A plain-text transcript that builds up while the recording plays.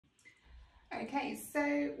Okay,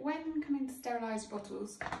 so when coming to sterilise your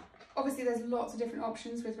bottles, obviously there's lots of different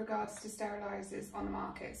options with regards to sterilisers on the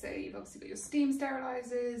market. So you've obviously got your steam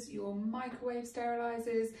sterilisers, your microwave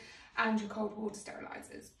sterilisers and your cold water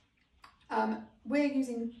sterilisers. We're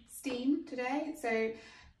using steam today, so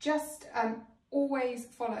just always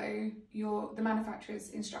follow the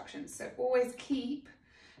manufacturer's instructions. So always keep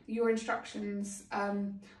your instructions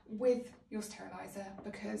with your steriliser,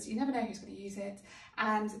 because you never know who's going to use it,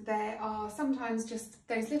 and there are sometimes just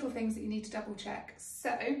those little things that you need to double check.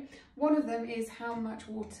 So one of them is how much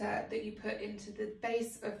water that you put into the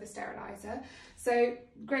base of the steriliser. So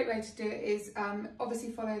great way to do it is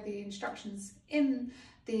obviously follow the instructions in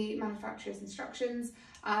the manufacturer's instructions,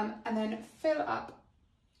 and then fill up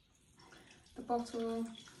the bottle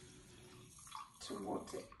to what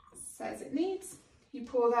it says it needs. You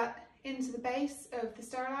pour that into the base of the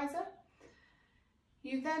steriliser.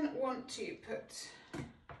 You then want to put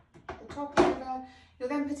the top over. You're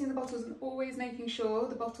then putting the bottles and always making sure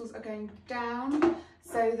the bottles are going down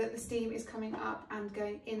so that the steam is coming up and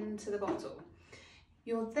going into the bottle.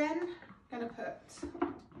 You're then going to put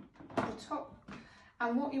the top,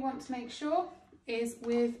 and what you want to make sure is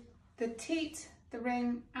with the teat, the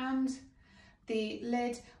ring and the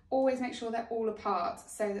lid, always make sure they're all apart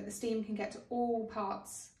so that the steam can get to all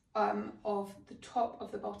parts of the top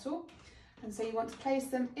of the bottle. And so you want to place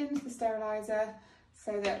them into the steriliser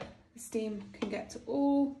so that the steam can get to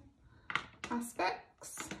all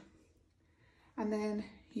aspects. And then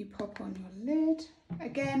you pop on your lid.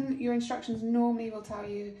 Again, your instructions normally will tell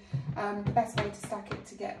you the best way to stack it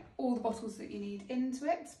to get all the bottles that you need into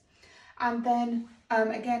it. And then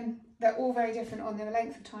again, they're all very different on the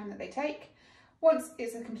length of time that they take. Once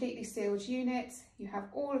it's a completely sealed unit, you have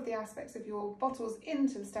all of the aspects of your bottles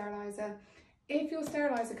into the steriliser. If your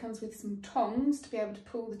steriliser comes with some tongs to be able to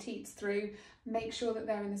pull the teats through, make sure that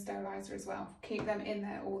they're in the steriliser as well. Keep them in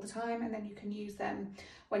there all the time, and then you can use them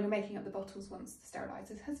when you're making up the bottles once the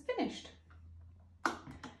steriliser has finished.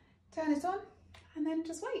 Turn it on and then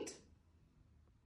just wait.